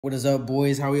What is up,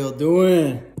 boys? How we all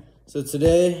doing? So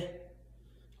today,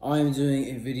 I am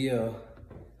doing a video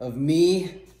of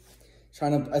me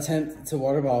trying to attempt to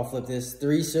water bottle flip this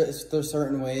three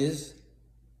certain ways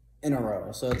in a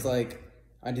row. So it's like,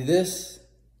 I do this,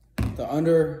 the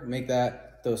under, make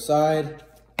that, throw side,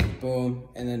 boom,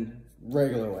 and then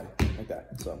regular way, like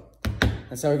that. So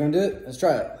that's how we're gonna do it. Let's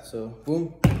try it. So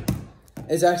boom.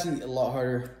 It's actually a lot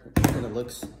harder than it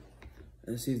looks.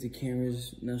 Let's see if the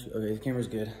camera's, okay, the camera's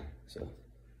good. So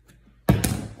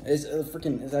it's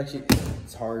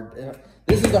it's hard.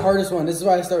 This is the hardest one. This is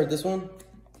why I start with this one.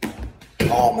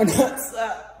 Oh, my nuts.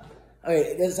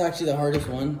 Okay, this is actually the hardest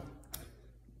one.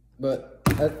 But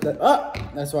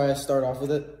that's why I start off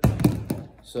with it.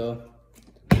 So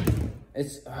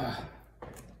it's,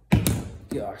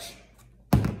 gosh.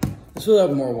 Let's fill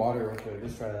up more water real quick.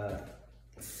 Let's try that.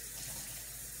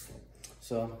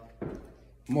 So,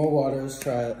 more water, let's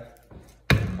try it.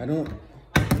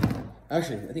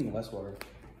 Actually, I think less water.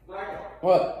 Michael.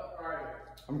 What? Alright.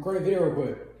 I'm recording a video real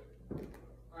quick.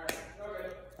 Alright, okay.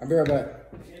 I'll be right back.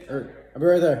 I'll be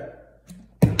right there.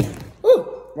 Woo!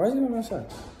 Why is it on my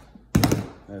side?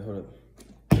 Alright, hold up.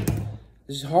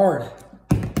 This is hard.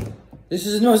 It's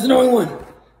the annoying one.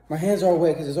 My hands are all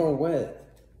wet because it's all wet.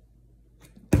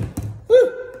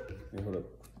 Woo! Wait, hold up.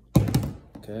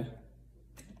 Okay.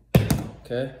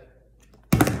 Okay.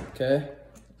 Okay.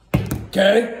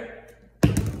 Okay.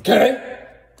 Okay.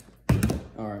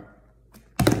 All right.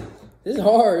 This is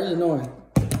hard. This is annoying.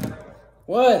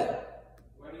 What?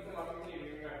 When you come up with me,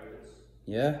 remember this.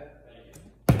 Yeah.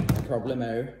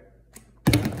 Problemo.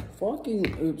 Fucking.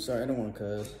 Oops. Sorry. I don't want to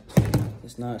cuss.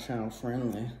 It's not child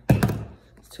friendly.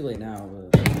 It's too late now,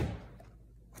 but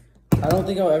I don't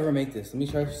think I'll ever make this. Let me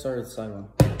try to start with the side one.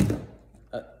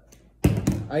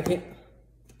 I can't.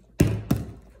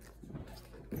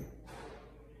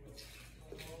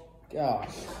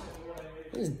 Gosh,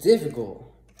 this is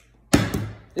difficult.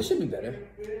 This should be better.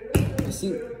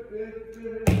 See,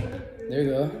 there you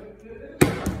go.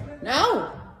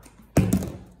 No!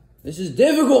 This is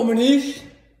difficult, Manish.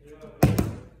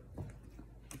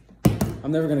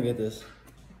 I'm never gonna get this.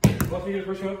 What you get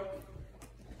first shot?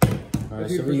 Alright,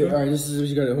 so alright, this is what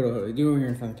you gotta, hold on. Do it over here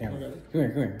in front of the camera. Come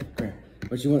here.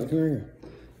 What you want, come here.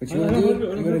 What you wanna do,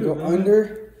 you're gonna go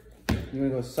under, you're gonna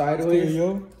go sideways.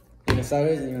 You're gonna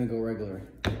sideways and you're gonna go regular.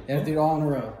 You have to do it all in a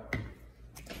row.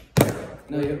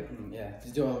 No, yeah,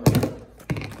 just do it all in a row.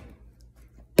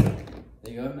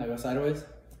 There you go, now go sideways.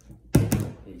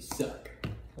 You suck.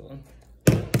 Hold on.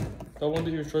 That one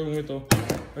that you're struggling with though.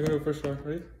 I'm gonna go first try,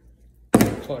 ready?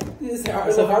 Try. It's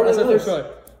hard as it looks.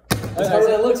 It's hard as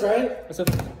it looks, right? It's a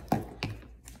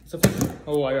first.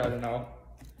 Oh, I got it now.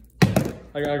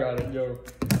 I got it, yo.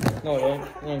 No, I don't.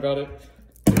 I don't got it.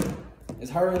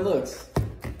 It's harder than it looks.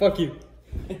 Fuck you.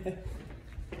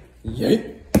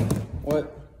 Yeet.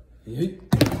 What? Yeet.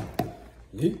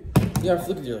 Yeet. You gotta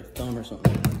flick with your thumb or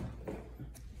something.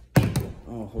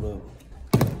 Oh, hold up.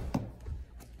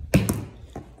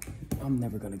 I'm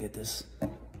never gonna get this.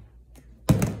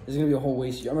 This is gonna be a whole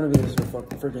waste. I'm gonna be this for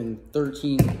freaking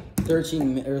 30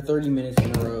 minutes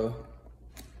in a row.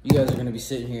 You guys are gonna be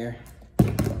sitting here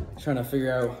trying to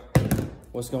figure out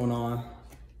what's going on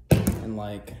and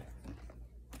like,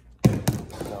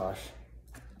 gosh.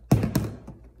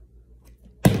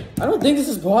 I don't think this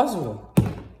is possible.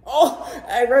 Oh,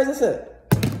 hey, where's this at?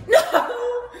 No!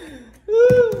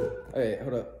 Okay,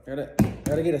 hold up. I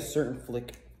gotta get a certain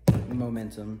flick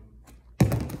momentum.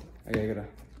 Okay, I gotta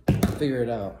figure it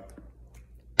out.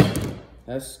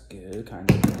 That's good,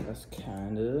 kinda. That's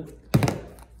kinda.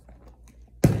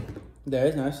 There,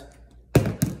 it's nice.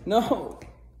 No!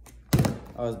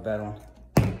 Oh, that's a bad one.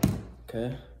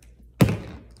 Okay.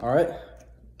 Alright.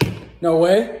 No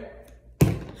way.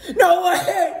 No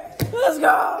way! Let's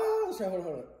go! Let's try, hold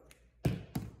up.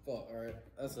 Fuck, alright.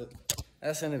 That's it.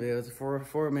 That's the end of the video. It's a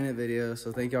 4-minute video,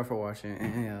 so thank y'all for watching,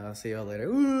 and yeah, I'll see y'all later.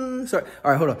 Ooh, sorry.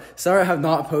 Alright, hold on. Sorry I have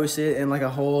not posted in like a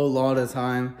whole lot of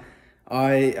time.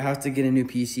 I have to get a new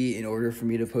PC in order for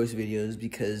me to post videos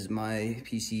because my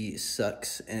PC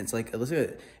sucks, and it's like, look at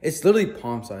it. It's literally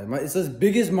palm size. It's as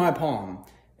big as my palm.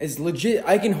 It's legit.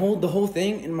 I can hold the whole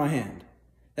thing in my hand.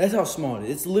 That's how small it is.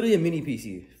 It's literally a mini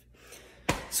PC.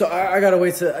 So I gotta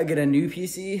wait till I get a new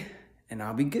PC and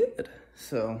I'll be good.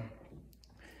 So,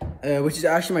 which is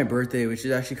actually my birthday, which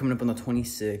is actually coming up on the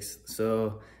 26th.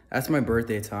 So that's my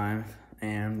birthday time.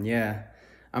 And yeah,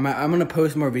 I'm gonna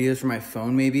post more videos from my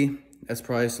phone maybe. That's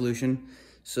probably a solution.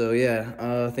 So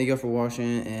yeah, thank y'all for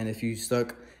watching. And if you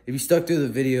stuck through the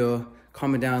video,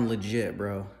 comment down legit,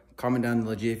 bro. Comment down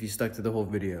legit if you stuck to the whole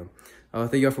video.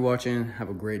 Thank y'all for watching. Have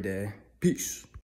a great day. Peace.